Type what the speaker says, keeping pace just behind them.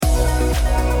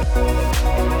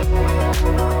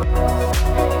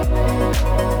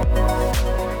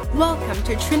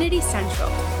Trinity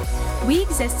Central. We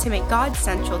exist to make God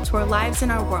central to our lives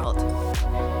and our world.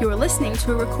 You are listening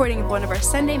to a recording of one of our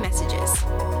Sunday messages.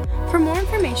 For more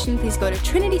information, please go to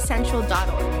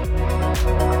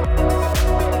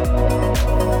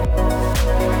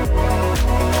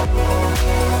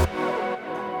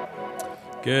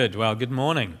trinitycentral.org. Good. Well, good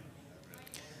morning.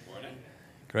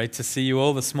 Great to see you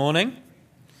all this morning.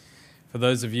 For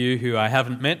those of you who I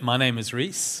haven't met, my name is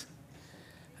Reese,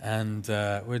 and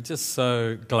we're just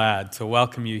so glad to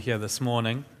welcome you here this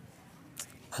morning.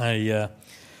 I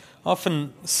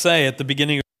often say at the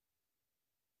beginning of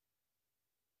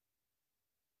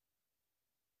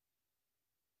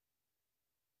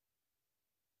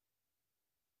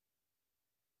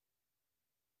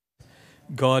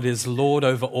God is Lord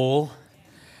over all,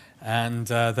 and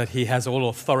that He has all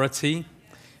authority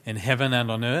in heaven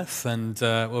and on earth, and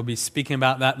we'll be speaking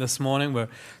about that this morning. We're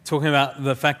talking about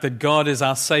the fact that God is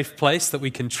our safe place, that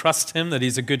we can trust Him, that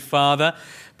He's a good Father.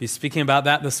 Be speaking about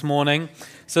that this morning.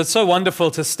 So it's so wonderful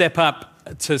to step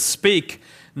up to speak,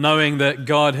 knowing that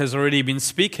God has already been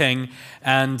speaking,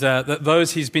 and that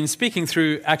those He's been speaking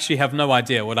through actually have no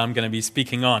idea what I'm going to be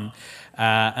speaking on.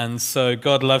 And so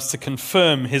God loves to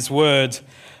confirm His word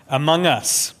among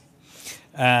us.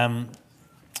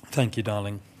 Thank you,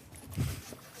 darling.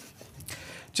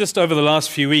 Just over the last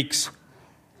few weeks,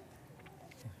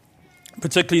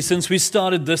 particularly since we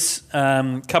started this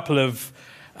couple of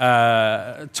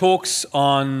talks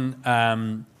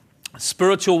on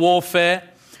spiritual warfare,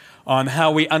 on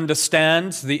how we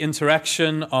understand the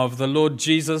interaction of the Lord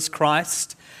Jesus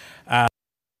Christ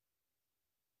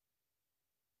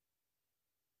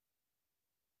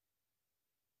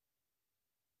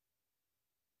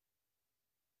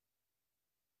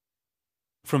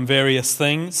from various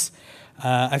things.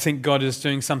 I think God is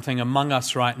doing something among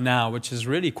us right now, which is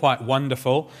really quite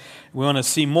wonderful. We want to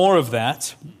see more of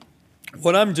that.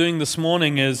 What I'm doing this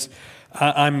morning is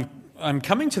I'm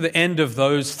coming to the end of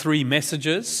those three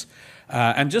messages.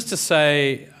 And just to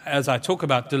say, as I talk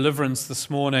about deliverance this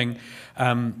morning,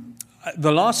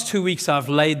 the last 2 weeks I've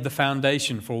laid the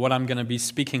foundation for what I'm going to be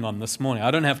speaking on this morning.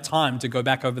 I don't have time to go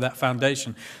back over that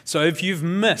foundation. So if you've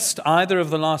missed either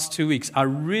of the last 2 weeks, I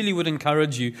really would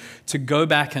encourage you to go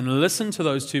back and listen to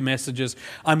those two messages.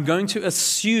 I'm going to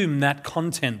assume that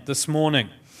content this morning.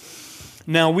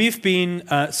 Now, we've been,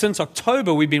 since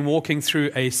October, we've been walking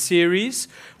through a series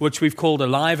which we've called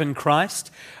Alive in Christ,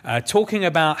 talking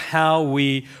about how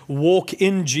we walk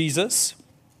in Jesus.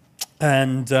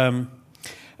 And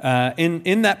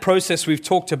in that process, we've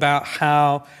talked about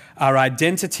how our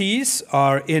identities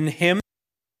are in Him.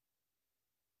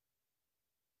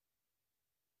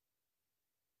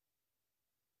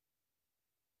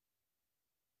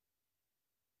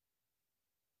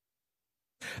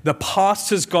 The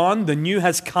past has gone, the new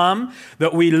has come,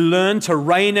 that we learn to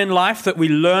reign in life, that we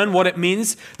learn what it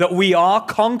means, that we are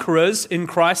conquerors in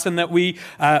Christ, and that we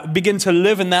begin to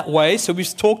live in that way. So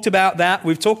we've talked about that.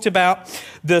 We've talked about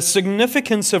the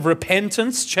significance of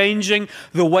repentance, changing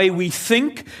the way we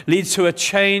think leads to a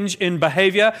change in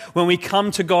behavior. When we come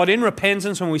to God in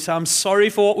repentance, when we say, I'm sorry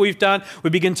for what we've done,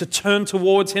 we begin to turn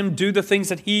towards Him, do the things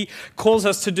that He calls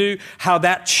us to do, how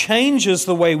that changes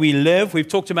the way we live. We've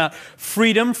talked about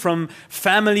freedom from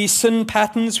family sin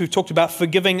patterns. We've talked about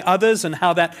forgiving others and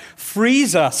how that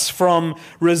frees us from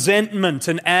resentment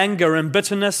and anger and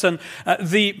bitterness and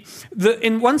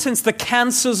in one sense, the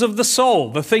cancers of the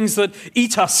soul, the things that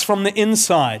eat us from the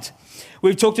inside.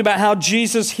 We've talked about how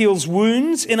Jesus heals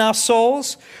wounds in our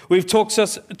souls. We've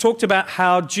talked about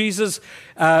how Jesus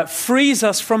frees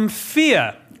us from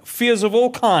fears of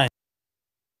all kinds.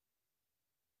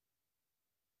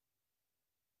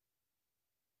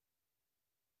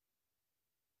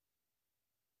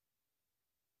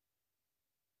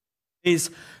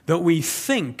 That we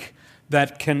think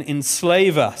that can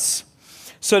enslave us.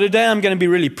 So today I'm going to be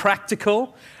really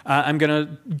practical. I'm going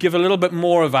to give a little bit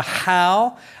more of a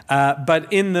how,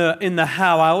 but in the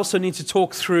how I also need to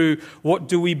talk through what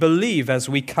do we believe as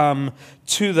we come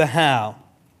to the how.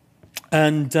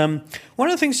 And one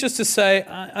of the things just to say,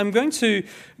 I'm going to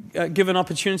give an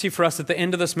opportunity for us at the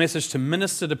end of this message to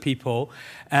minister to people.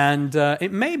 And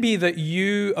it may be that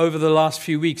you, over the last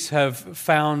few weeks, have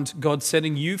found God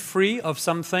setting you free of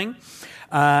something.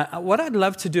 What I'd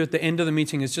love to do at the end of the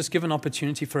meeting is just give an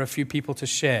opportunity for a few people to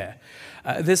share.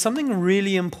 There's something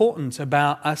really important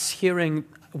about us hearing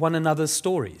one another's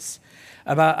stories,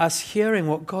 about us hearing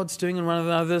what God's doing in one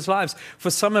another's lives. For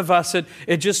some of us,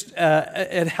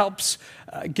 it helps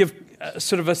give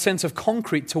sort of a sense of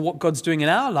concrete to what God's doing in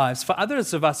our lives. For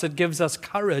others of us, it gives us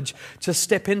courage to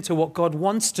step into what God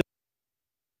wants to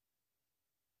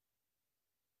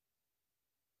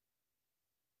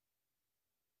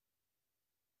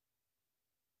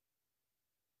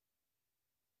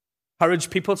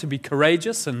encourage people to be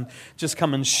courageous and just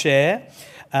come and share.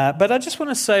 But I just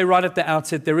want to say right at the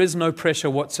outset, there is no pressure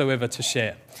whatsoever to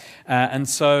share. And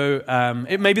so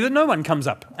it may be that no one comes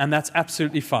up, and that's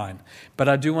absolutely fine. But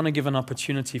I do want to give an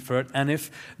opportunity for it. And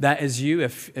if that is you,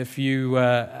 if you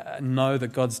know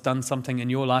that God's done something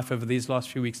in your life over these last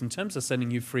few weeks in terms of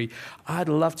setting you free, I'd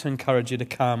love to encourage you to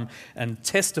come and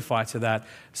testify to that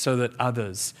so that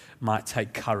others might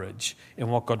take courage in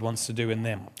what God wants to do in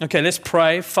them. Okay, let's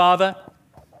pray. Father,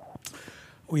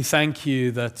 we thank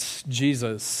you that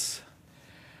Jesus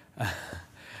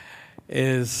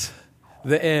is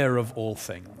the heir of all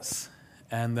things,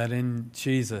 and that in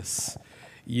Jesus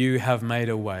you have made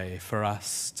a way for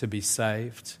us to be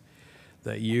saved,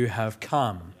 that you have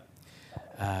come,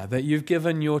 that you've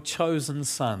given your chosen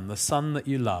Son, the Son that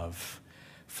you love,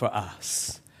 for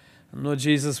us. And Lord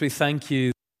Jesus, we thank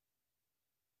you.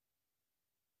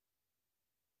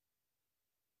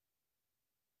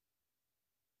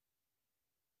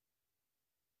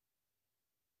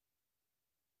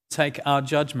 Take our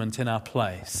judgment in our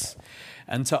place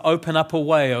and to open up a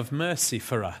way of mercy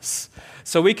for us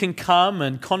so we can come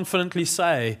and confidently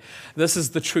say, this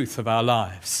is the truth of our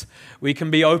lives. We can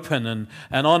be open and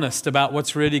honest about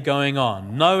what's really going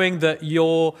on, knowing that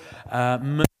your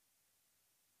mercy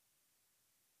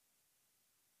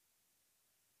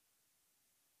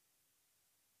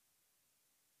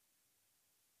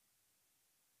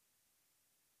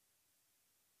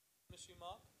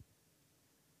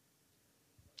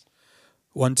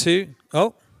One, two.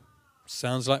 Oh,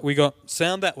 sounds like we got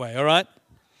sound that way. All right.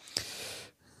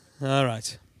 All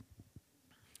right.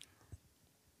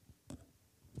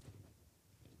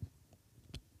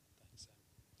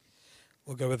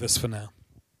 We'll go with this for now.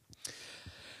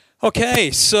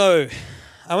 Okay, so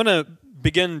I want to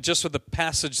begin just with a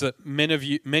passage that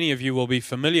many of you will be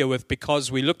familiar with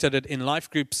because we looked at it in life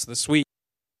groups this week.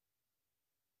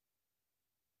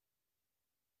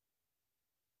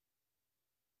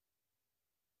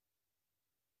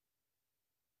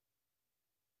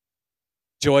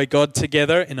 Enjoy God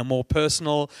together in a more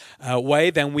personal way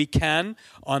than we can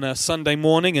on a Sunday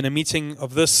morning in a meeting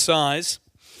of this size.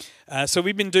 So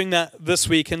we've been doing that this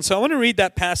week. And so I want to read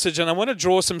that passage and I want to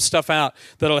draw some stuff out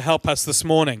that'll help us this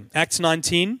morning. Acts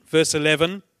 19, verse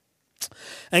 11.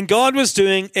 And God was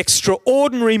doing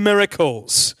extraordinary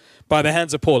miracles by the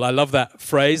hands of Paul. I love that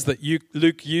phrase that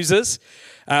Luke uses.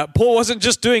 Paul wasn't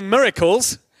just doing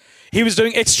miracles. He was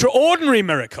doing extraordinary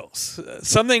miracles.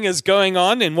 Something is going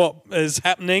on in what is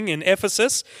happening in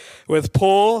Ephesus with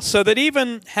Paul, so that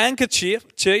even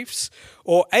handkerchiefs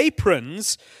or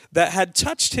aprons that had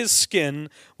touched his skin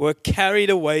were carried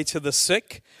away to the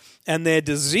sick, and their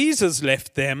diseases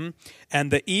left them, and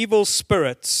the evil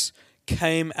spirits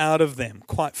came out of them.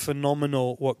 Quite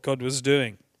phenomenal what God was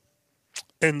doing.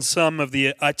 And some of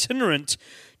the itinerant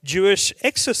Jewish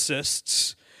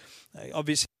exorcists,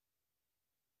 obviously,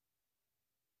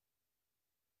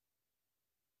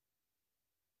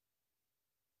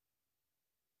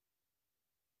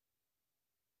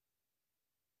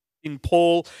 in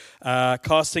Paul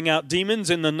casting out demons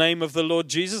in the name of the Lord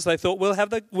Jesus, they thought we'll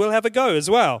have a go as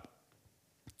well.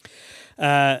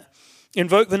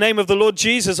 Invoke the name of the Lord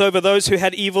Jesus over those who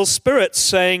had evil spirits,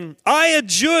 saying, I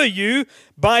adjure you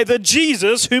by the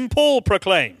Jesus whom Paul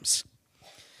proclaims.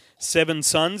 7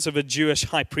 sons of a Jewish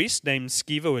high priest named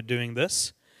Sceva were doing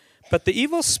this. But the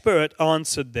evil spirit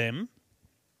answered them,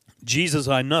 Jesus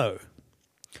I know,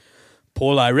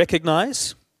 Paul I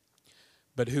recognize,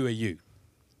 but who are you?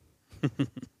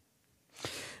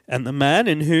 And the man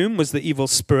in whom was the evil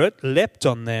spirit leapt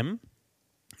on them,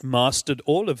 mastered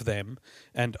all of them,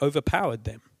 and overpowered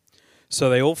them. So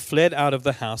they all fled out of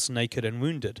the house naked and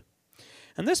wounded.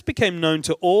 And this became known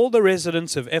to all the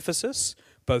residents of Ephesus,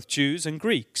 both Jews and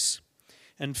Greeks.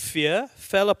 And fear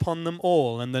fell upon them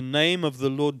all, and the name of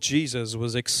the Lord Jesus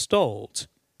was extolled.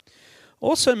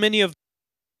 Also many of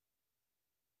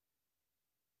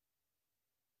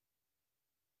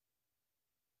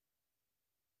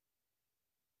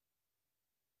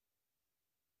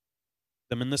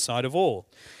them in the sight of all.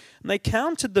 And they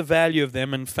counted the value of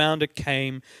them and found it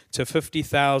came to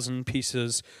 50,000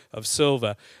 pieces of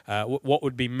silver, what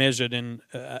would be measured in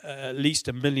at least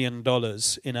 $1 million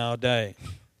in our day.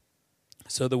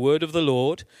 So the word of the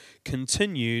Lord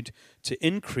continued to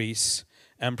increase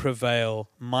and prevail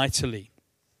mightily.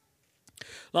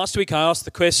 Last week I asked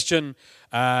the question,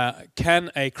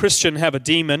 can a Christian have a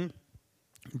demon?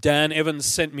 Dan Evans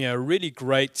sent me a really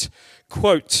great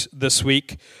quote this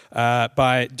week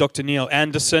by Dr. Neil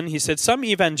Anderson. He said, some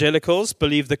evangelicals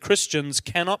believe that Christians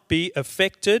cannot be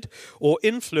affected or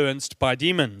influenced by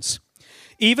demons.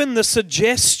 Even the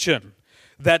suggestion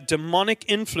that demonic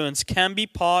influence can be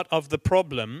part of the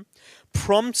problem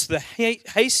prompts the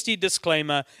hasty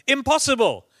disclaimer,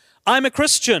 impossible, I'm a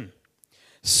Christian.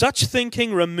 Such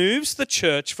thinking removes the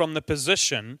church from the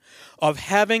position of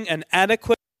having an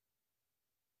adequate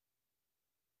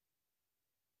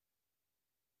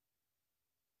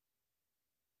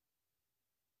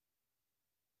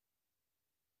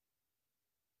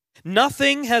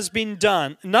Nothing has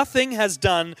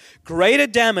done greater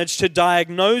damage to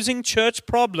diagnosing church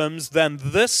problems than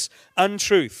this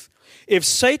untruth. If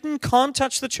Satan can't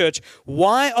touch the church,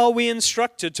 why are we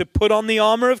instructed to put on the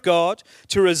armor of God,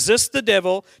 to resist the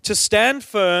devil, to stand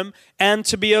firm, and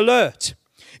to be alert?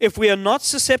 If we are not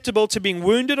susceptible to being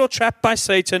wounded or trapped by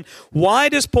Satan, why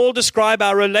does Paul describe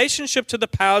our relationship to the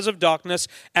powers of darkness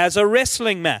as a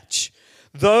wrestling match?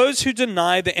 Those who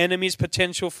deny the enemy's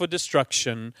potential for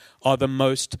destruction are the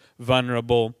most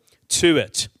vulnerable to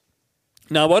it.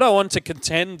 Now, what I want to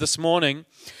contend this morning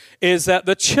is that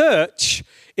the church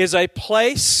is a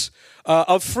place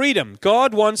of freedom.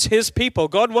 God wants His people.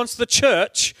 God wants the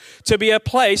church to be a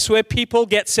place where people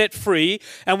get set free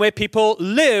and where people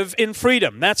live in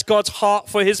freedom. That's God's heart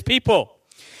for His people.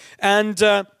 And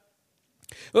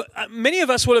many of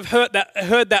us will have heard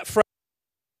that phrase.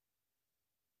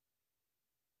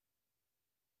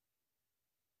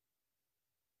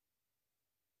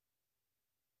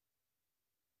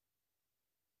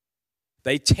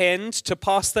 They tend to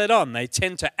pass that on. They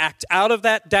tend to act out of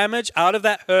that damage, out of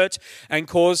that hurt, and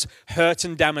cause hurt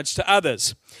and damage to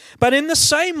others. But in the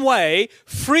same way,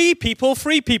 free people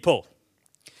free people.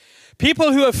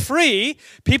 People who are free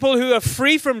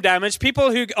from damage,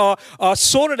 people who are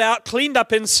sorted out, cleaned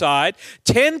up inside,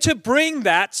 tend to bring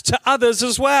that to others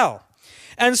as well.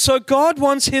 And so God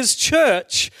wants His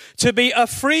church to be a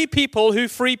free people who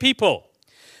free people.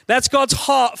 That's God's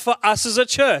heart for us as a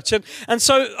church. And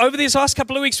so over these last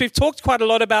couple of weeks, we've talked quite a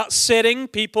lot about setting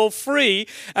people free,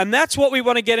 and that's what we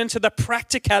want to get into the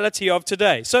practicality of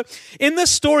today. So in this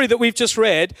story that we've just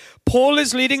read, Paul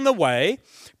is leading the way,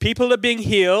 people are being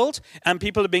healed, and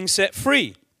people are being set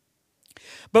free.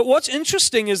 But what's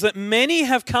interesting is that many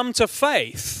have come to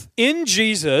faith in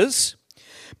Jesus,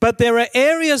 but there are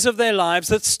areas of their lives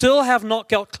that still have not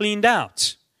got cleaned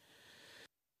out.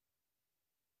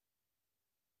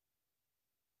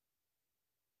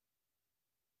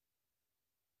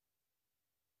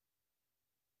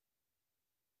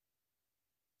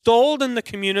 Installed in the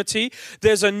community,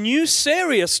 there's a new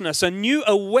seriousness, a new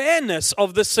awareness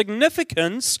of the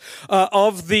significance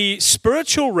of the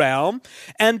spiritual realm,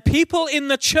 and people in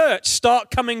the church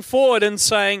start coming forward and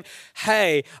saying,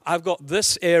 hey, I've got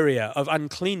this area of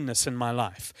uncleanness in my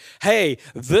life. Hey,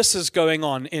 this is going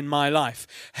on in my life.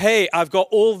 Hey, I've got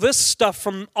all this stuff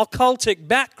from occultic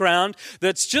background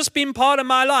that's just been part of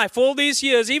my life all these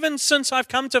years, even since I've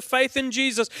come to faith in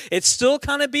Jesus. It's still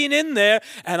kind of been in there,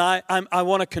 and I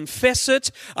want to confess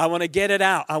it. I want to get it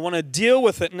out. I want to deal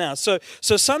with it now. So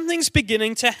something's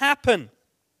beginning to happen.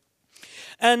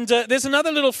 And there's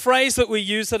another little phrase that we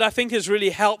use that I think is really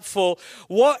helpful.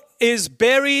 What is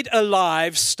buried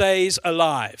alive stays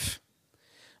alive.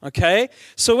 Okay?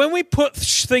 So when we put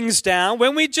things down,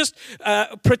 when we just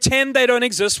pretend they don't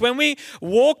exist, when we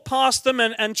walk past them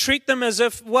and treat them as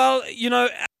if, well, you know,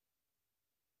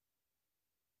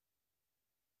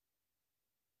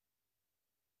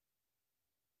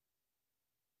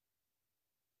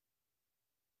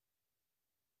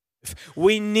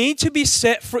 we need to be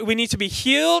set free. We need to be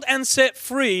healed and set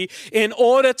free in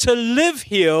order to live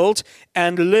healed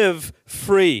and live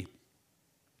free.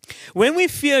 When we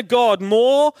fear God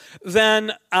more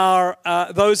than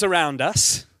those around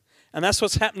us, and that's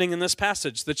what's happening in this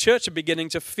passage, the church are beginning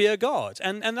to fear God.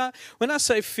 And when I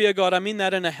say fear God, I mean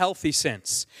that in a healthy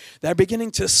sense. They're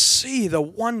beginning to see the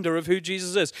wonder of who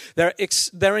Jesus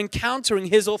is. They're encountering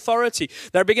His authority.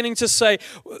 They're beginning to say,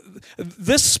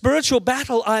 this spiritual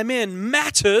battle I'm in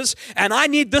matters, and I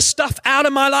need this stuff out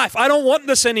of my life. I don't want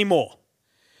this anymore.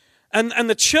 And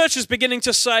the church is beginning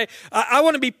to say, I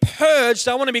want to be purged,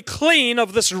 I want to be clean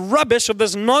of this rubbish, of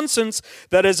this nonsense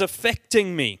that is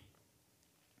affecting me.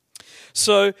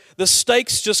 So the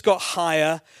stakes just got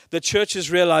higher. The church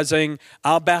is realizing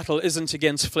our battle isn't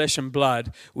against flesh and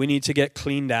blood. We need to get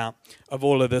cleaned out of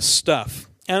all of this stuff.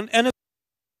 And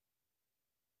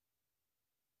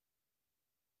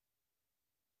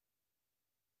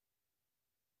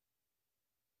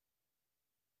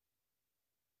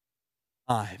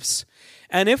lives.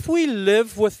 And if we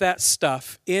live with that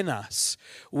stuff in us,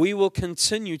 we will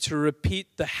continue to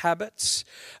repeat the habits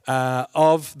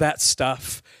of that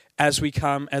stuff as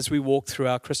we walk through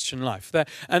our Christian life.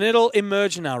 And it'll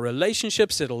emerge in our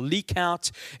relationships, it'll leak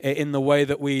out in the way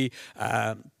that we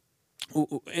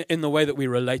in the way that we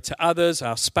relate to others,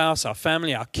 our spouse, our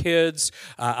family, our kids,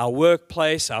 our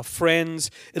workplace, our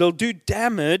friends. It'll do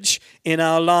damage in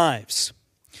our lives.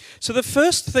 So the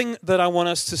first thing that I want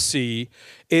us to see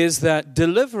is that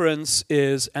deliverance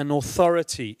is an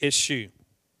authority issue.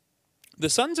 The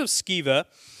sons of Sceva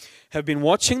have been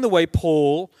watching the way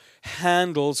Paul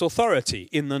handles authority.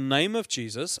 In the name of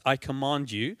Jesus, I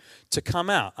command you to come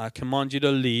out. I command you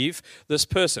to leave this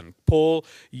person. Paul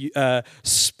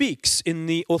speaks in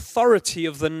the authority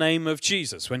of the name of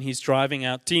Jesus when he's driving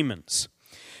out demons.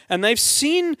 And they've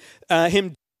seen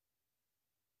him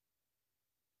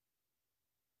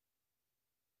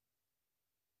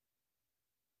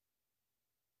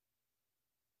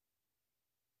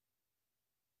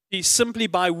simply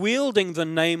by wielding the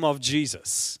name of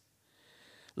Jesus.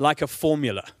 Like a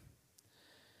formula.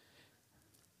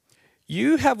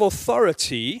 You have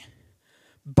authority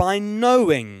by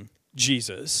knowing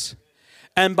Jesus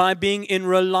and by being in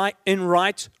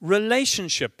right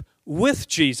relationship with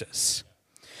Jesus.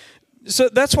 So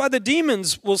that's why the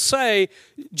demons will say,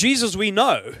 Jesus we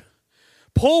know,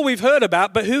 Paul we've heard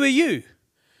about, but who are you?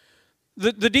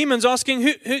 The demon's asking,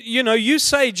 who, you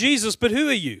say Jesus, but who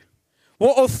are you?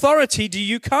 What authority do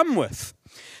you come with?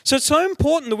 So it's so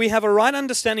important that we have a right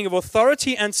understanding of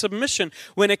authority and submission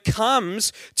when it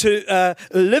comes to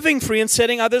living free and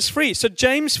setting others free. So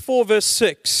James 4 verse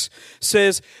 6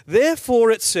 says,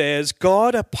 therefore it says,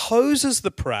 God opposes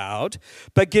the proud,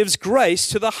 but gives grace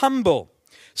to the humble.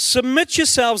 Submit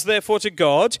yourselves therefore to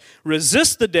God,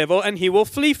 resist the devil, and he will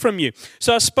flee from you.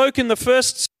 So I spoke in the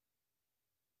first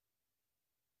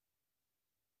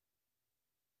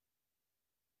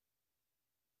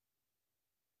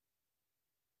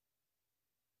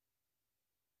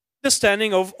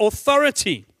understanding of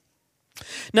authority.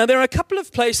 Now, there are a couple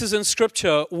of places in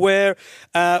Scripture where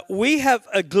we have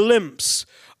a glimpse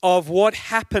of what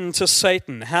happened to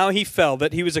Satan, how he fell,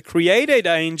 that he was a created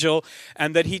angel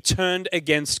and that he turned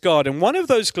against God. And one of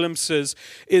those glimpses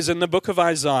is in the book of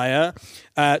Isaiah,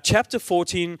 chapter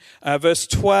 14, verse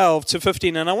 12 to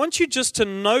 15. And I want you just to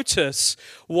notice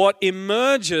what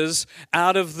emerges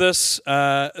out of this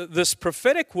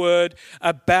prophetic word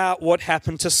about what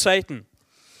happened to Satan.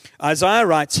 Isaiah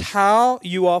writes, how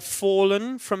you are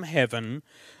fallen from heaven,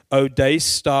 O day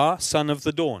star, son of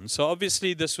the dawn. So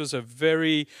obviously this was a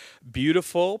very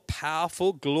beautiful,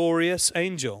 powerful, glorious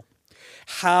angel.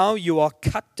 How you are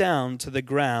cut down to the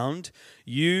ground,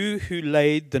 you who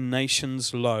laid the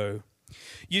nations low.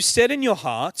 You said in your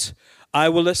heart, I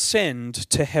will ascend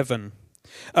to heaven,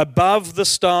 above the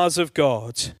stars of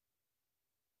God.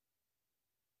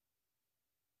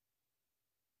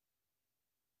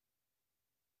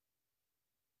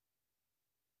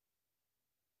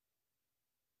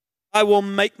 I will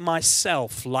make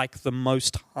myself like the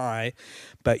Most High,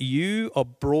 but you are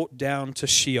brought down to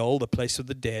Sheol, the place of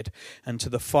the dead, and to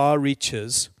the far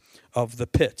reaches of the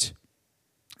pit.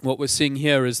 What we're seeing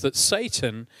here is that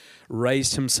Satan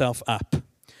raised himself up.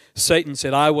 Satan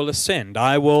said, I will ascend,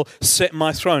 I will set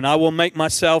my throne, I will make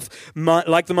myself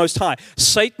like the Most High.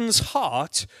 Satan's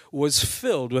heart was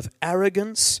filled with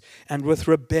arrogance and with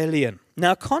rebellion.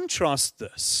 Now contrast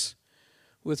this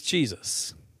with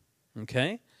Jesus,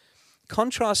 okay?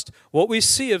 Contrast what we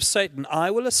see of Satan,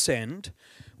 I will ascend,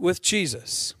 with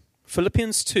Jesus.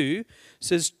 Philippians 2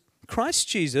 says, Christ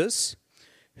Jesus,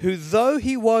 who though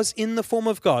he was in the form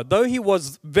of God, though he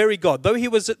was very God, though he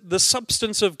was the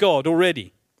substance of God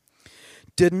already,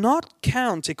 did not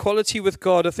count equality with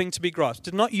God a thing to be grasped,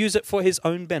 did not use it for his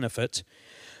own benefit,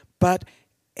 but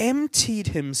emptied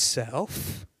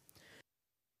himself,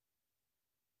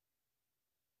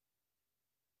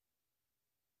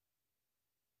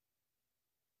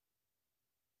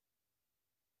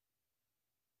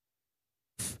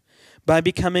 by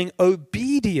becoming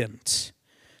obedient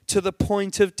to the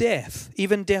point of death,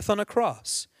 even death on a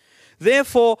cross.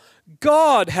 Therefore,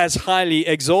 God has highly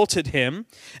exalted him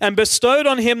and bestowed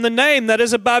on him the name that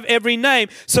is above every name,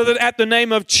 so that at the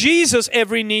name of Jesus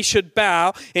every knee should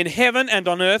bow in heaven and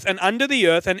on earth and under the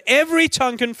earth, and every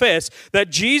tongue confess that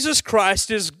Jesus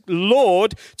Christ is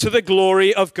Lord, to the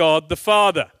glory of God the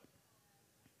Father.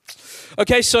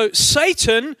 Okay, so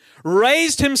Satan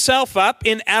raised himself up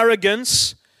in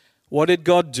arrogance. What did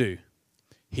God do?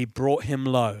 He brought him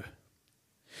low.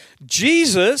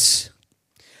 Jesus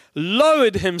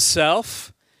lowered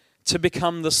himself to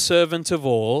become the servant of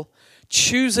all,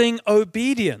 choosing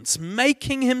obedience,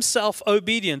 making himself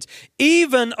obedient,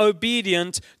 even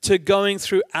obedient to going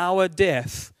through our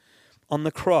death on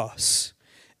the cross.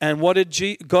 And what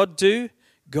did God do?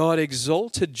 God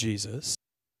exalted Jesus.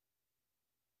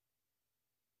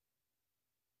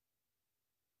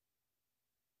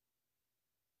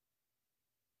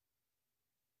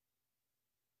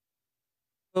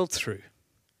 world through.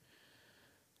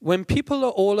 When people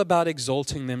are all about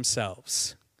exalting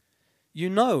themselves, you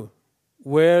know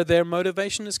where their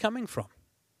motivation is coming from.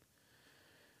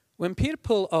 When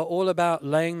people are all about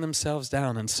laying themselves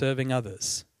down and serving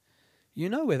others, you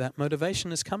know where that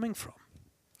motivation is coming from.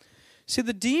 See,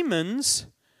 the demons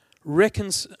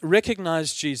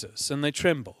recognized Jesus and they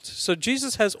trembled. So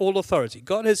Jesus has all authority.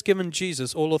 God has given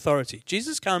Jesus all authority.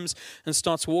 Jesus comes and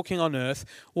starts walking on earth.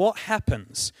 What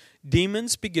happens?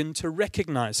 Demons begin to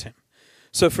recognize him.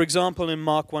 So, for example, in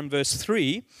Mark 1 verse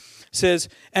 3, says,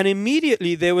 and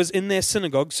immediately there was in their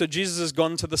synagogue, so Jesus has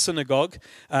gone to the synagogue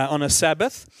on a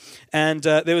Sabbath, and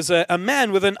there was a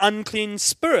man with an unclean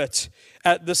spirit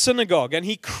at the synagogue, and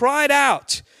he cried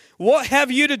out, what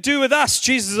have you to do with us,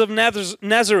 Jesus of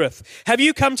Nazareth? Have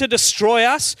you come to destroy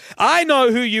us? I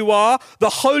know who you are, the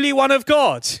Holy One of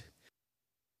God.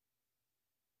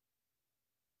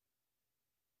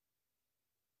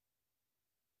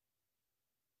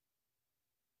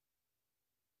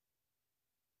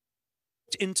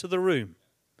 Into the room.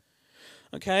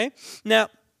 Okay? Now,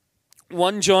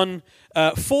 1 John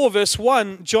 4 verse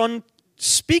 1, John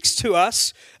speaks to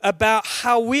us about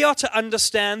how we are to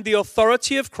understand the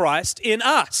authority of Christ in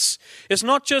us. It's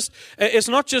not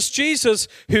just Jesus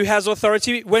who has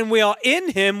authority. When we are in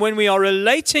him, when we're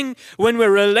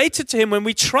related to him, when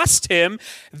we trust him,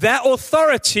 that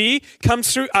authority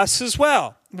comes through us as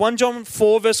well. 1 John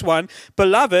 4 verse 1,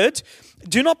 beloved,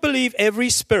 do not believe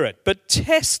every spirit, but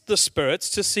test the spirits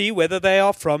to see whether they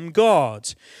are from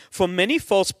God. For many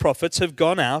false prophets have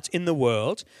gone out in the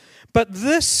world, but by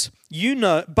this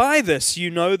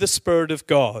you know the Spirit of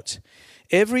God.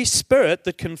 Every spirit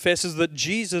that confesses that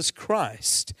Jesus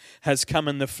Christ has come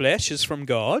in the flesh is from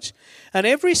God, and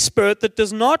every spirit that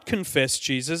does not confess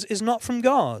Jesus is not from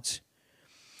God.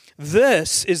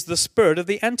 This is the spirit of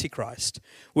the Antichrist,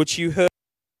 which you heard.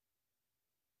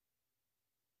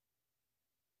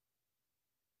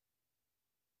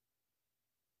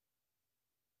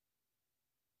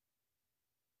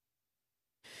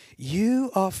 You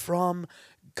are from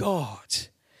God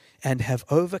and have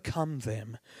overcome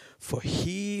them, for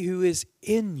he who is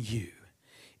in you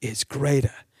is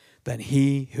greater than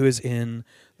he who is in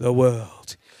the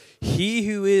world. He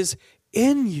who is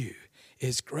in you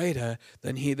is greater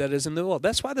than he that is in the world.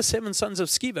 That's why the 7 sons of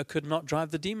Sceva could not drive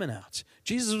the demon out.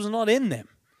 Jesus was not in them.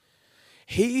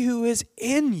 He who is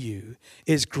in you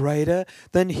is greater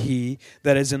than he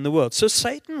that is in the world. So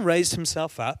Satan raised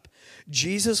himself up.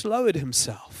 Jesus lowered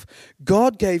himself.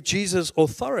 God gave Jesus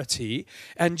authority.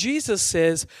 And Jesus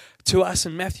says to us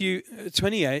in Matthew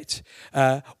 28,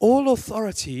 all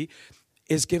authority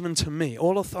is given to me.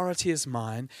 All authority is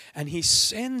mine. And he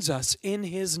sends us in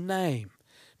his name,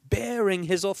 bearing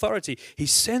his authority. He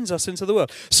sends us into the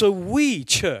world. So we,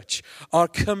 church, are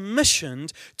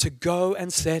commissioned to go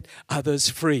and set others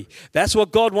free. That's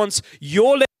what God wants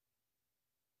your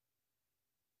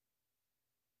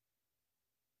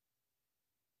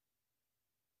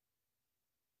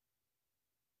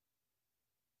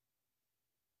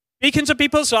speak into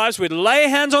people's lives, we'd lay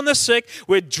hands on the sick,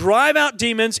 we'd drive out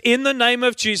demons in the name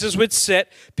of Jesus, we'd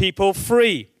set people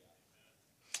free.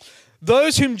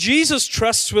 Those whom Jesus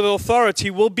trusts with authority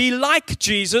will be like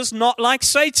Jesus, not like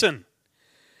Satan.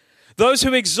 Those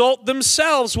who exalt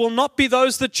themselves will not be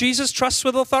those that Jesus trusts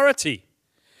with authority.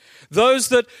 Those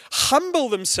that humble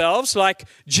themselves, like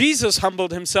Jesus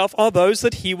humbled himself, are those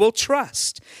that he will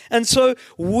trust. And so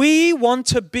we want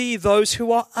to be those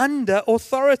who are under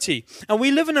authority. And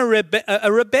we live in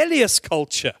a rebellious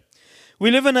culture.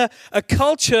 We live in a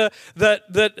culture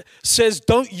that says,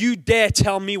 don't you dare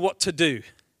tell me what to do.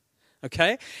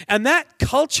 Okay? And that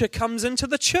culture comes into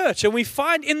the church. And we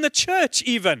find in the church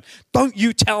even, don't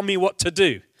you tell me what to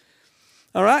do.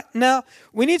 All right? Now,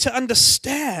 we need to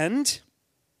understand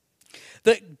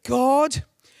that God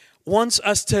wants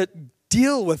us to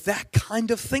deal with that kind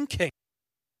of thinking.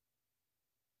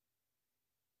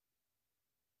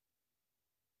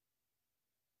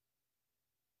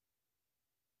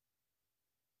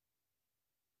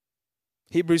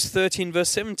 Hebrews 13 verse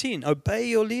 17, obey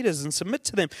your leaders and submit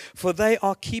to them, for they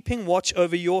are keeping watch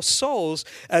over your souls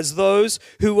as those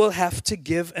who will have to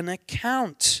give an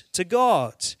account to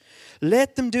God.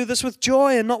 Let them do this with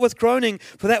joy and not with groaning,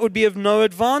 for that would be of no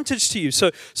advantage to you.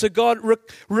 So God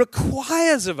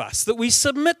requires of us that we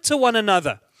submit to one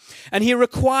another. And he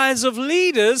requires of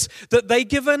leaders that they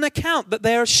give an account, that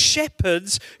they are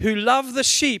shepherds who love the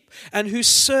sheep and who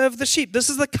serve the sheep.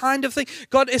 This is the kind of thing.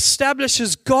 God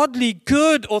establishes godly,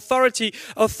 good authority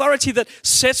that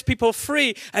sets people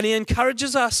free, and he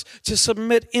encourages us to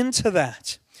submit into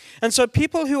that. And so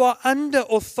people who are under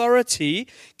authority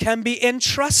can be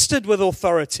entrusted with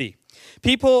authority.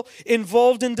 People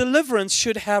involved in deliverance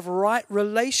should have right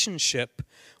relationship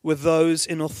with those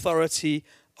in authority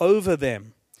over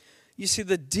them. You see,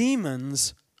 the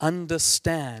demons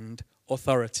understand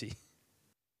authority.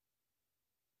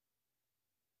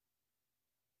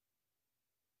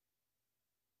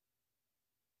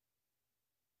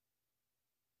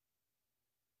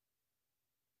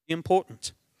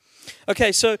 Important.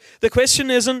 Okay, so the question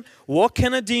isn't, what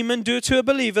can a demon do to a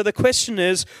believer? The question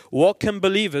is, what can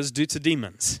believers do to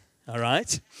demons? All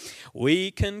right?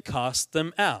 We can cast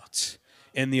them out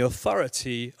in the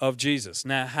authority of Jesus.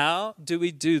 Now, how do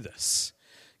we do this?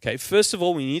 Okay, first of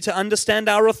all, we need to understand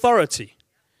our authority.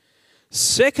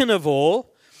 Second of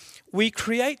all, we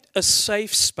create a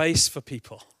safe space for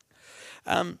people.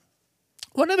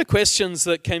 One of the questions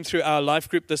that came through our life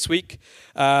group this week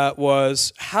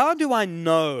was, how do I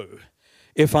know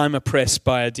if I'm oppressed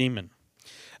by a demon?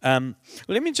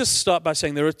 Let me just start by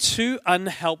saying there are two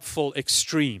unhelpful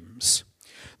extremes.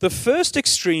 The first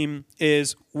extreme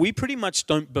is we pretty much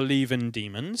don't believe in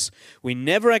demons. We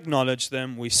never acknowledge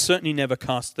them. We certainly never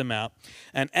cast them out.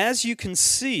 And as you can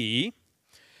see,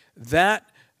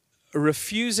 that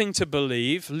refusing to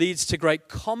believe leads to great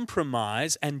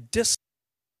compromise and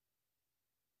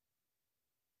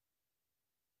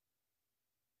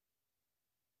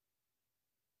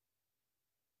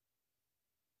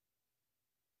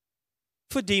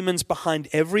for demons behind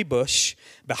every bush,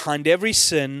 behind every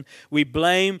sin. We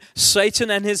blame Satan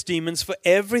and his demons for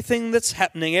everything that's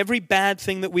happening, every bad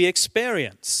thing that we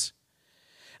experience.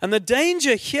 And the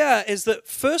danger here is that,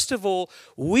 first of all,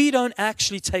 we don't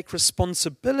actually take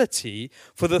responsibility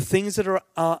for the things that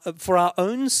are for our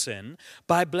own sin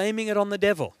by blaming it on the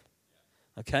devil.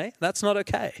 Okay? That's not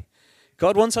okay.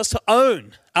 God wants us to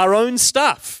own our own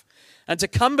stuff and to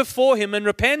come before him in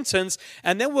repentance,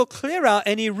 and then we'll clear out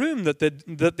any room that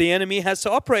the enemy has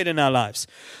to operate in our lives.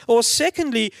 Or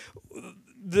secondly,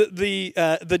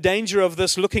 the danger of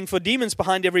this looking for demons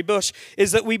behind every bush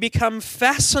is that we become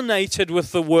fascinated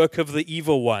with the work of the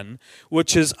evil one,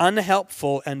 which is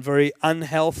unhelpful and very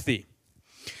unhealthy.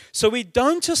 So we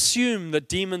don't assume that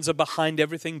demons are behind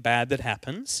everything bad that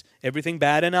happens, everything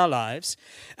bad in our lives,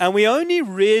 and we only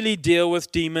really deal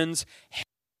with demons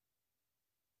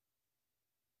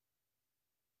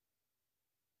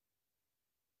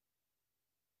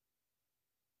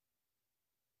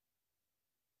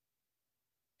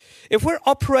if we're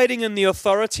operating in the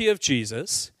authority of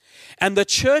Jesus, and the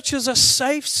church is a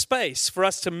safe space for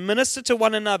us to minister to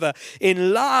one another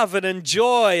in love and in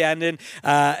joy and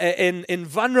in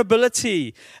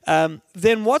vulnerability,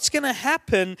 then what's going to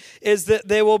happen is that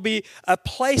there will be a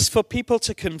place for people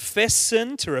to confess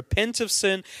sin, to repent of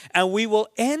sin, and we will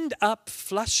end up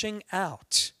flushing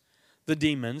out the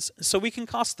demons so we can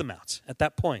cast them out at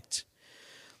that point.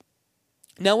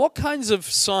 Now, what kinds of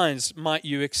signs might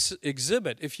you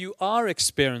exhibit if you are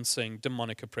experiencing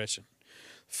demonic oppression?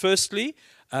 Firstly,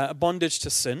 bondage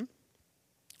to sin.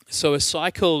 So a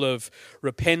cycle of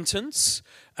repentance,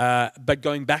 but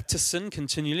going back to sin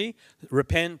continually.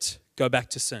 Repent, go back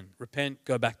to sin. Repent,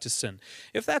 go back to sin.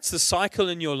 If that's the cycle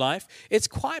in your life, it's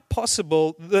quite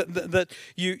possible that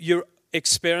you're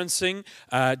experiencing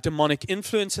demonic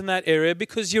influence in that area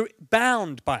because you're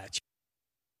bound by it.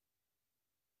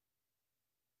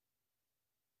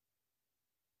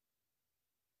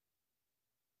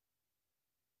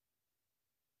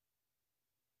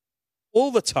 All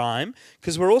the time,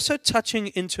 because we're also touching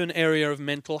into an area of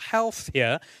mental health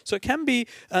here. So it can be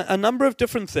a number of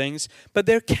different things, but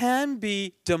there can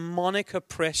be demonic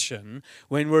oppression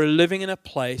when we're living in a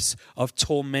place of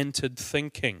tormented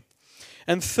thinking.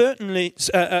 And thirdly,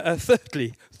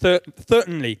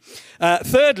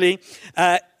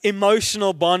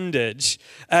 emotional bondage.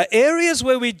 Areas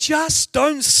where we just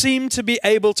don't seem to be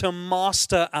able to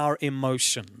master our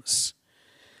emotions.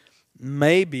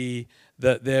 Maybe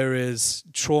that there is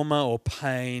trauma or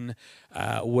pain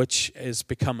which has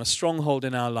become a stronghold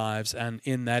in our lives, and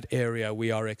in that area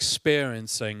we are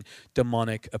experiencing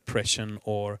demonic oppression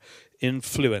or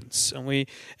influence. And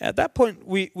at that point,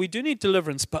 we do need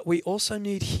deliverance, but we also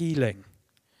need healing.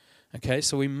 Okay,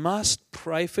 so we must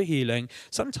pray for healing.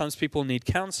 Sometimes people need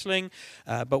counseling,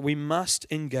 but we must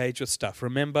engage with stuff.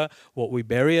 Remember, what we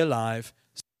bury alive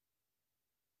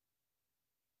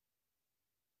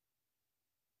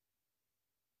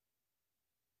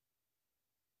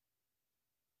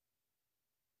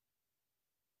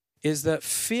is that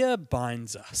fear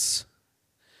binds us.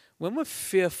 When we're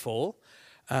fearful,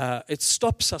 it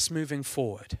stops us moving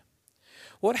forward.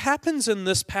 What happens in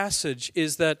this passage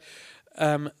is that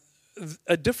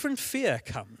a different fear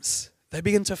comes. They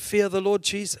begin to fear the Lord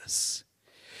Jesus.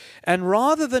 And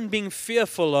rather than being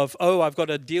fearful of, oh, I've got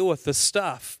to deal with this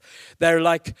stuff, they're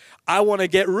like, I want to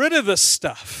get rid of this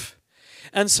stuff.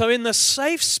 And so in the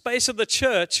safe space of the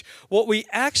church, what we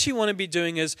actually want to be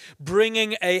doing is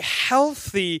bringing a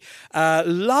healthy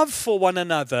love for one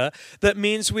another. That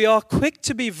means we are quick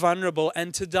to be vulnerable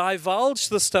and to divulge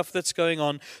the stuff that's going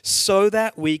on so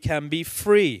that we can be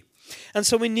free. And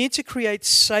so we need to create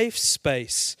safe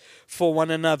space for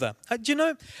one another. Do you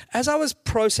know, as I was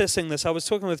processing this, I was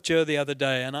talking with Joe the other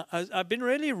day, and I've been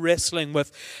really wrestling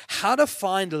with how to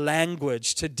find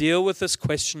language to deal with this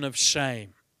question of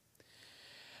shame.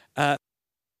 I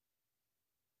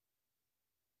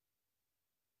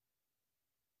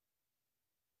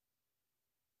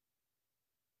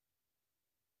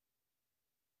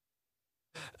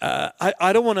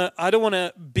don't want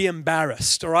to be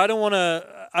embarrassed, or I don't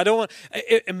want.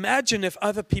 Imagine if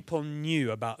other people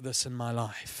knew about this in my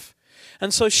life.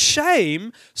 And so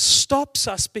shame stops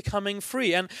us becoming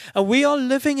free. And we are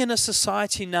living in a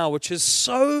society now which is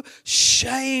so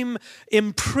shame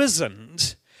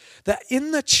imprisoned that in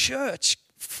the church,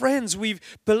 friends, we've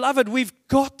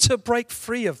got to break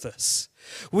free of this.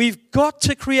 We've got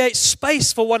to create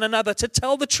space for one another to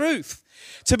tell the truth,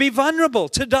 to be vulnerable,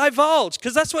 to divulge,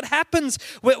 because that's what happens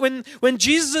when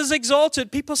Jesus is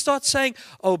exalted. People start saying,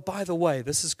 oh, by the way,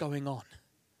 this is going on.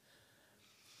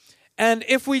 And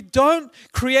if we don't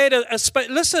create a space,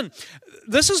 listen,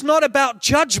 this is not about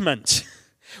judgment.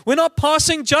 We're not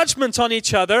passing judgment on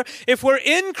each other. If we're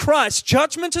in Christ,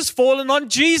 judgment has fallen on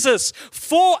Jesus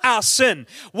for our sin.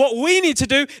 What we need to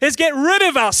do is get rid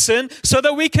of our sin so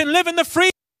that we can live in the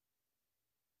freedom.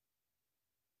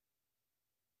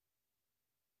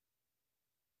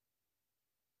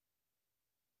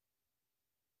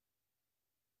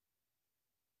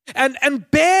 And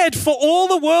bared for all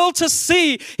the world to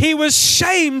see. He was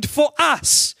shamed for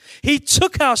us. He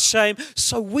took our shame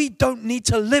so we don't need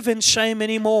to live in shame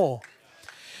anymore.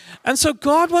 And so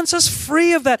God wants us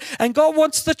free of that. And God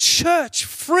wants the church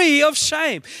free of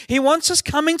shame. He wants us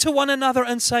coming to one another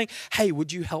and saying, hey,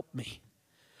 would you help me?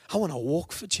 I want to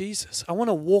walk for Jesus. I want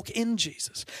to walk in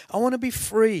Jesus. I want to be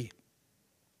free.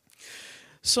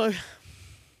 So,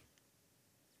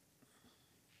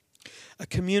 a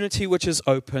community which is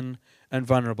open and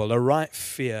vulnerable, a right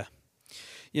fear.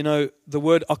 You know, the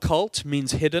word occult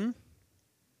means hidden.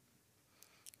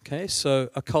 Okay,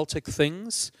 so occultic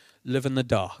things live in the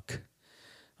dark.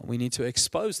 And we need to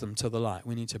expose them to the light.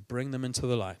 We need to bring them into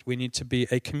the light. We need to be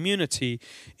a community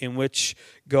in which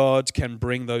God can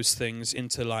bring those things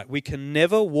into light. We can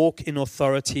never walk in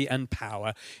authority and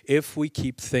power if we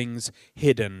keep things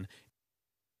hidden.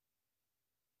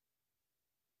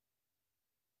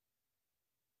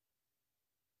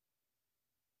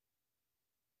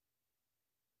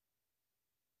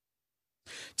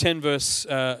 Ten verse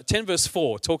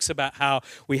 4 talks about how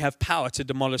we have power to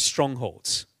demolish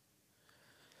strongholds.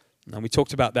 Now, we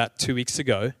talked about that 2 weeks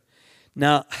ago.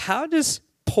 Now, how does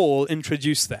Paul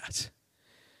introduce that?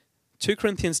 2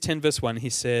 Corinthians 10 verse 1, he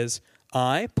says,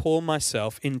 I, Paul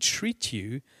myself, entreat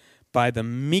you by the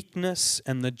meekness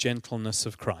and the gentleness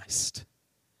of Christ.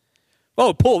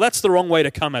 Oh, Paul, that's the wrong way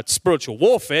to come at spiritual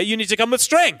warfare. You need to come with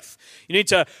strength. You need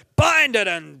to bind it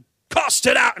and cast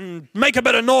it out and make a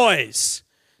bit of noise.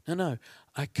 No,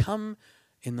 I come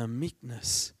in the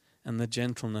meekness and the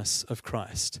gentleness of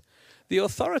Christ. The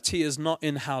authority is not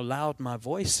in how loud my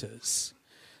voice is.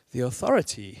 The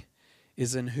authority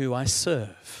is in who I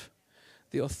serve.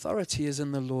 The authority is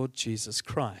in the Lord Jesus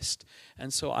Christ.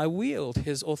 And so I wield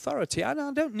his authority. I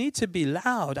don't need to be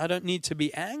loud. I don't need to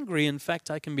be angry. In fact,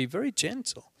 I can be very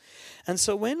gentle. And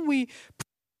so when we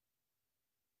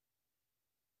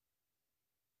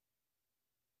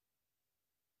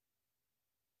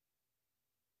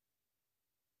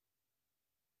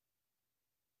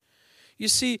you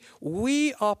see,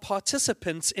 we are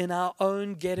participants in our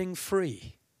own getting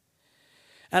free.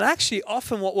 And actually,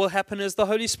 often what will happen is the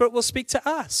Holy Spirit will speak to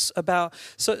us about,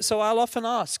 so I'll often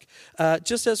ask,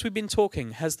 just as we've been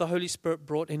talking, has the Holy Spirit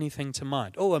brought anything to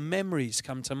mind? Oh, a memory's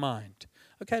come to mind.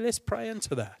 Okay, let's pray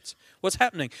into that. What's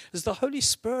happening is the Holy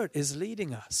Spirit is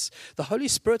leading us. The Holy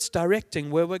Spirit's directing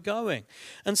where we're going.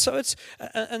 And so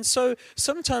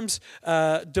sometimes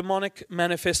demonic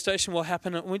manifestation will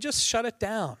happen and we just shut it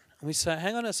down. And we say,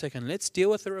 hang on a second, let's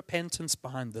deal with the repentance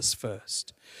behind this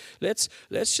first. Let's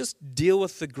just deal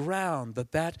with the ground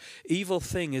that evil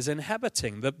thing is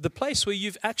inhabiting, the place where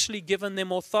you've actually given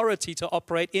them authority to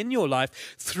operate in your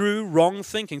life through wrong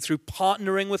thinking, through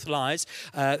partnering with lies,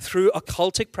 through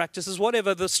occultic practices,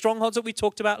 whatever, the strongholds that we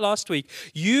talked about last week.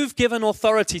 You've given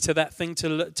authority to that thing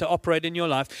to operate in your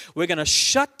life. We're going to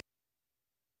shut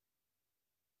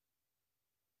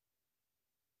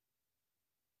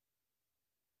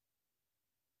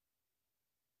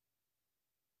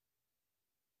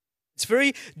It's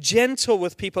very gentle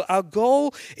with people. Our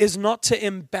goal is not to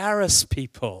embarrass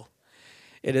people.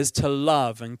 It is to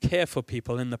love and care for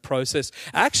people in the process.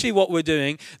 Actually, what we're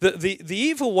doing, the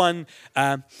evil one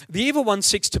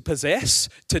seeks to possess,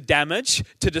 to damage,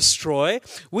 to destroy.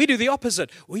 We do the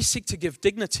opposite. We seek to give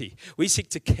dignity. We seek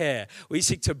to care. We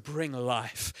seek to bring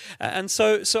life. And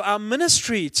so our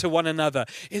ministry to one another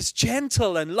is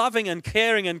gentle and loving and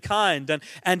caring and kind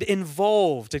and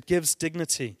involved. It gives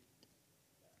dignity.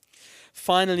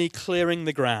 Finally, clearing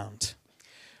the ground.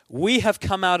 We have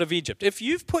come out of Egypt. If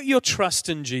you've put your trust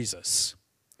in Jesus,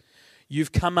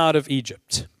 you've come out of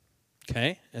Egypt.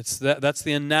 Okay? That's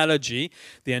the analogy.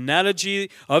 The analogy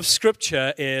of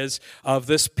Scripture is of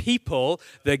this people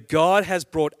that God has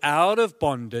brought out of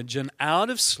bondage and out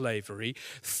of slavery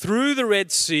through the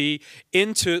Red Sea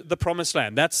into the Promised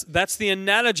Land. That's the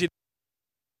analogy.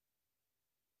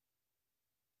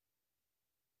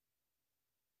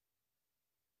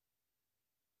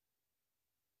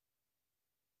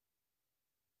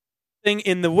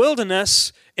 In the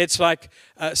wilderness, it's like,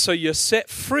 so you're set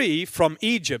free from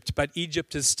Egypt, but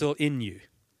Egypt is still in you.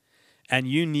 And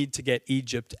you need to get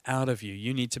Egypt out of you.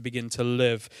 You need to begin to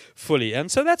live fully. And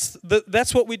so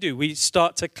that's what we do. We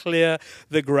start to clear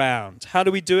the ground. How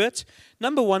do we do it?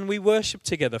 Number one, we worship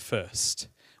together first.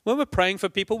 When we're praying for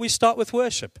people, we start with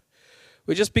worship.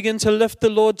 We just begin to lift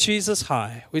the Lord Jesus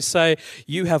high. We say,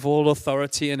 you have all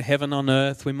authority in heaven and on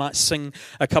earth. We might sing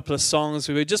a couple of songs.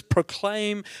 We would just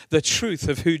proclaim the truth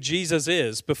of who Jesus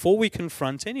is before we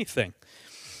confront anything.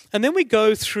 And then we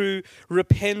go through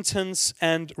repentance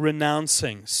and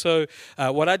renouncing. So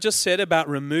what I just said about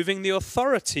removing the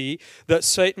authority that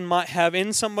Satan might have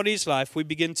in somebody's life, we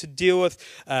begin to deal with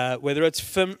whether it's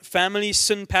family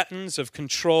sin patterns of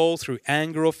control through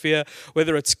anger or fear,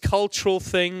 whether it's cultural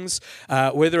things,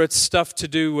 whether it's stuff to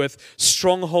do with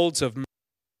strongholds of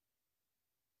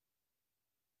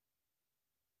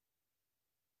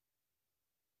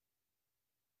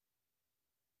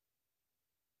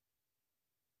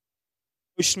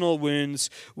emotional wounds.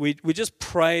 We just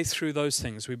pray through those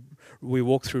things. We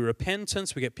walk through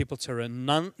repentance. We get people to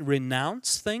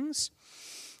renounce things.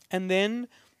 And then,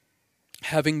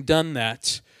 having done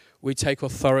that, we take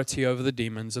authority over the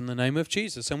demons in the name of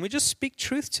Jesus. And we just speak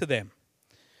truth to them.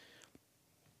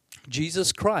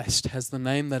 Jesus Christ has the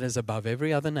name that is above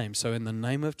every other name. So in the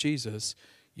name of Jesus,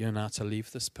 you're now to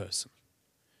leave this person.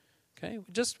 Okay?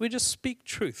 We just speak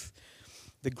truth.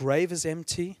 The grave is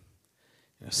empty.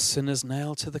 Sin is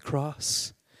nailed to the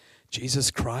cross. Jesus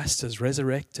Christ is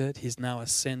resurrected. He's now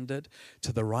ascended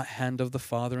to the right hand of the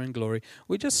Father in glory.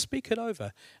 We just speak it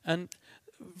over. And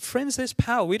friends, there's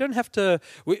power. We don't have to,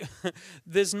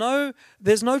 there's no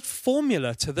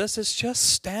formula to this. It's just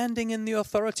standing in the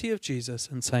authority of Jesus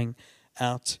and saying,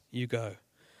 out you go.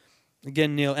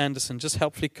 Again, Neil Anderson just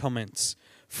helpfully comments,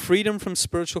 freedom from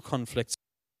spiritual conflicts.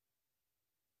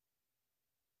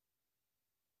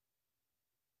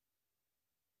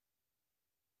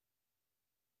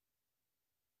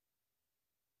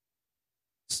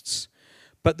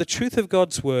 But the truth of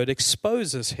God's word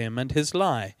exposes him and his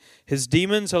lie. His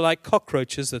demons are like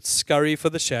cockroaches that scurry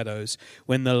for the shadows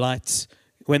when the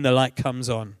light comes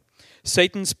on.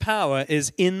 Satan's power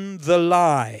is in the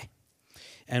lie.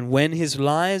 And when his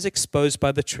lie is exposed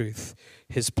by the truth,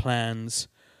 his plans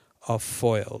are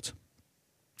foiled.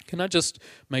 Can I just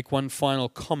make one final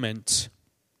comment?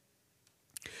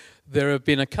 There have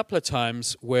been a couple of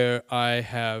times where I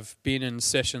have been in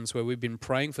sessions where we've been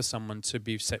praying for someone to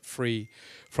be set free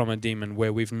from a demon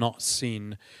where we've not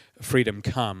seen freedom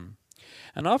come.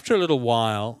 And after a little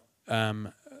while,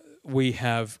 we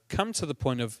have come to the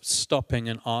point of stopping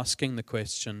and asking the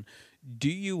question, do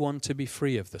you want to be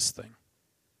free of this thing?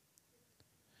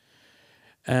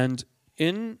 And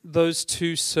in those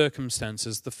two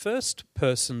circumstances, the first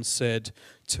person said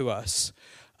to us,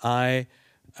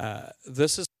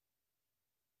 this is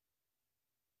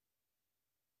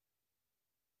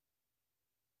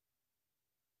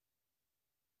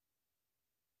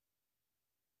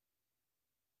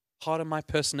part of my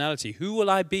personality. Who will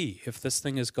I be if this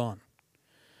thing is gone?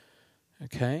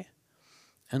 Okay?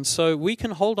 And so we can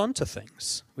hold on to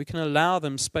things. We can allow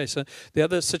them space. The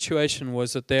other situation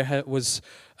was that there was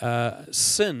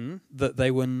sin that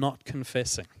they were not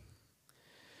confessing.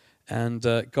 And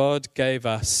God gave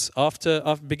us, after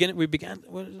beginning,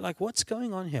 we're like, what's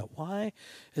going on here? Why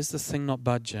is this thing not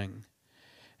budging?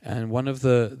 And one of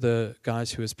the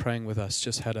guys who was praying with us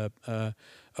just had a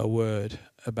word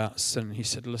about sin. He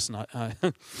said, listen,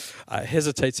 I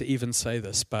hesitate to even say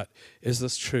this, but is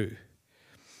this true?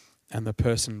 And the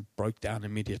person broke down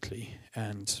immediately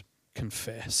and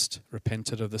confessed,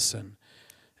 repented of the sin,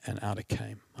 and out it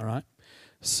came. All right?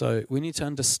 So we need to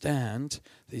understand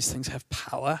these things have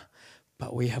power,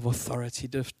 but we have authority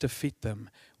to defeat them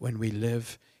when we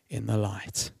live in the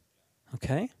light.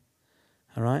 Okay?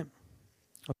 All right?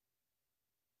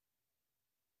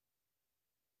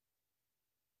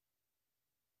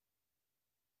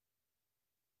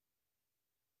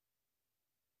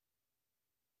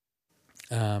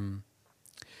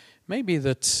 Maybe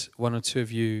that one or two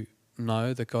of you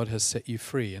know that God has set you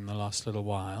free in the last little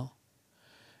while,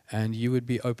 and you would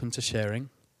be open to sharing.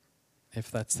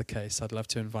 If that's the case, I'd love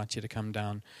to invite you to come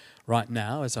down right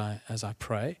now as I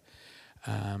pray,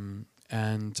 and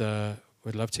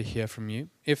we'd love to hear from you.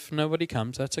 If nobody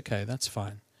comes, that's okay, that's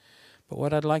fine. But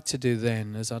what I'd like to do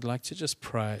then is I'd like to just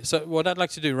pray. So what I'd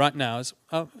like to do right now is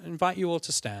I'll invite you all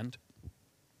to stand.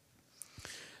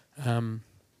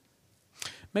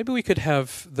 Maybe we could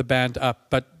have the band up,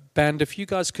 but band, if you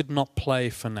guys could not play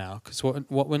for now, because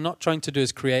what we're not trying to do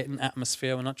is create an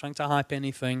atmosphere. We're not trying to hype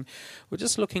anything. We're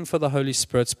just looking for the Holy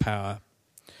Spirit's power.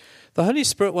 The Holy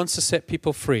Spirit wants to set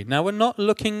people free. Now, we're not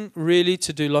looking really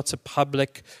to do lots of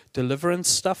public deliverance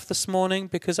stuff this morning,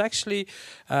 because actually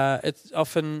it's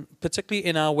often, particularly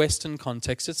in our Western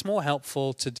context, it's more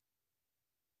helpful to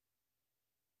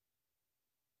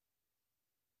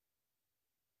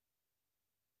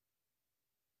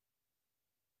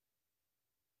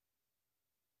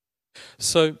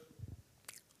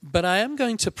but I am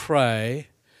going to pray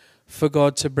for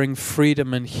God to bring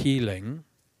freedom and healing.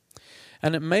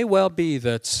 And it may well be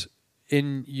that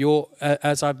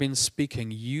as I've been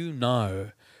speaking,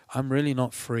 I'm really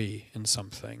not free in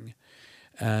something.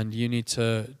 And you need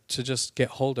to just get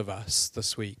hold of us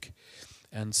this week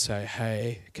and say,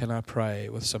 hey, can I pray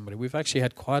with somebody? We've actually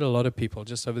had quite a lot of people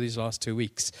just over these last 2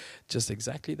 weeks, just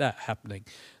exactly that happening,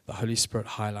 the Holy Spirit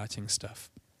highlighting stuff.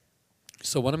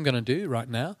 So what I'm going to do right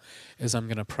now is I'm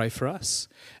going to pray for us.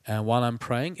 And while I'm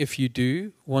praying, if you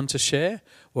do want to share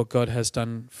what God has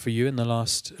done for you in the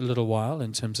last little while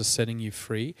in terms of setting you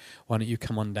free, why don't you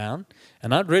come on down?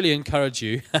 And I'd really encourage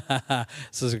you,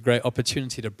 this is a great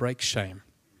opportunity to break shame,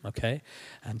 okay?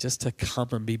 And just to come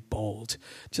and be bold,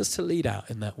 just to lead out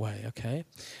in that way, okay?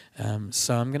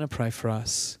 So I'm going to pray for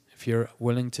us. If you're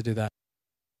willing to do that.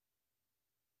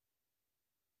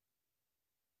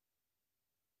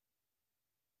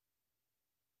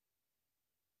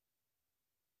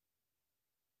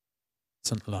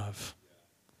 Love.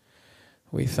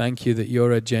 We thank you that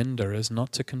your agenda is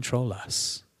not to control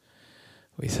us.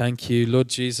 We thank you, Lord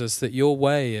Jesus, that your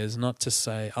way is not to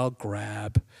say, I'll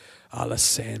grab, I'll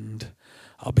ascend,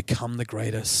 I'll become the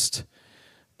greatest.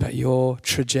 But your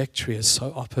trajectory is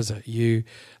so opposite. You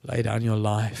lay down your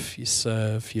life, you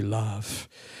serve, you love,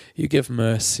 you give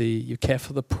mercy, you care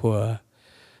for the poor.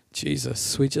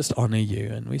 Jesus, we just honor you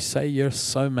and we say you're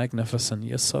so magnificent.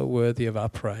 You're so worthy of our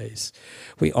praise.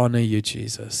 We honor you,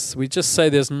 Jesus. We just say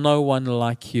there's no one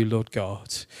like you, Lord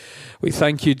God. We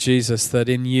thank you, Jesus, that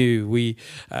in you,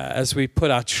 as we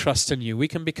put our trust in you, we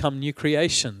can become new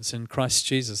creations in Christ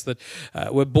Jesus, that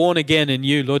we're born again in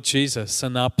you, Lord Jesus,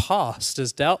 and our past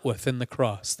is dealt with in the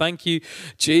cross. Thank you,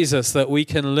 Jesus, that we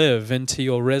can live into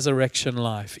your resurrection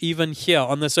life, even here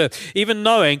on this earth, even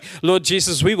knowing, Lord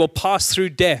Jesus, we will pass through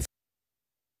death.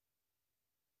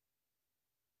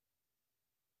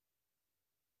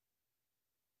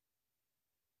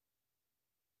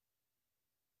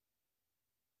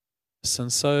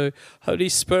 And so, Holy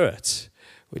Spirit,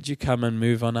 would you come and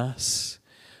move on us?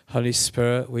 Holy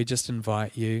Spirit, we just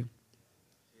invite you.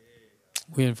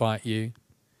 We invite you.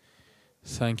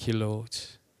 Thank you, Lord.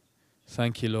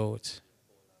 Thank you, Lord.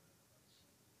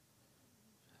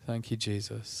 Thank you,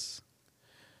 Jesus.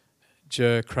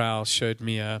 Joe Crowell showed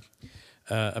me a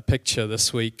picture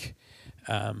this week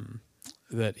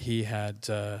that he had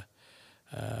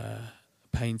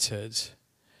painted,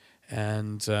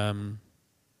 and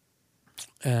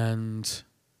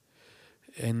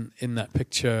in that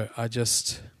picture,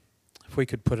 if we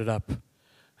could put it up,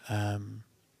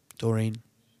 Doreen,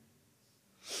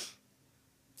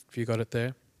 have you got it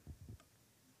there?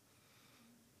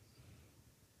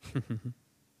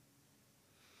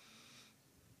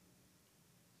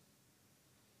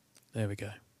 There we go.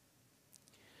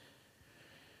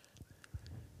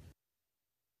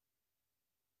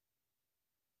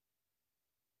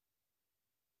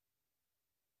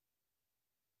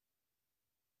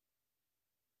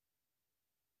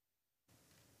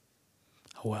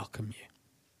 I welcome you.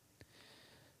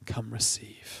 Come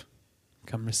receive.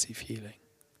 Come receive healing.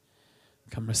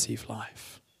 Come receive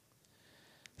life.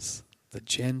 It's the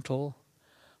gentle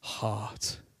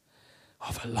heart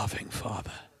of a loving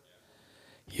Father.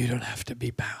 You don't have to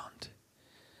be bound.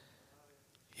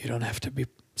 You don't have to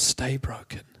stay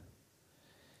broken.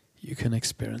 you can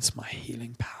experience my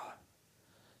healing power.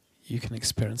 You can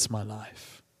experience my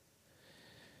life.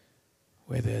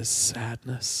 Where there's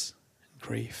sadness and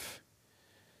grief,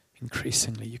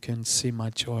 increasingly you can see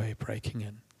my joy breaking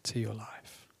into your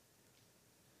life.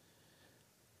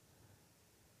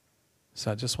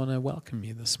 So I just want to welcome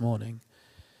you this morning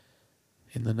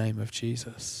in the name of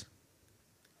Jesus.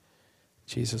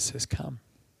 Jesus says, come.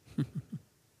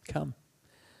 Come.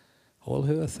 All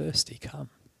who are thirsty, come.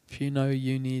 If you know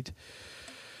you need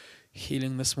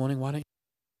healing this morning, why don't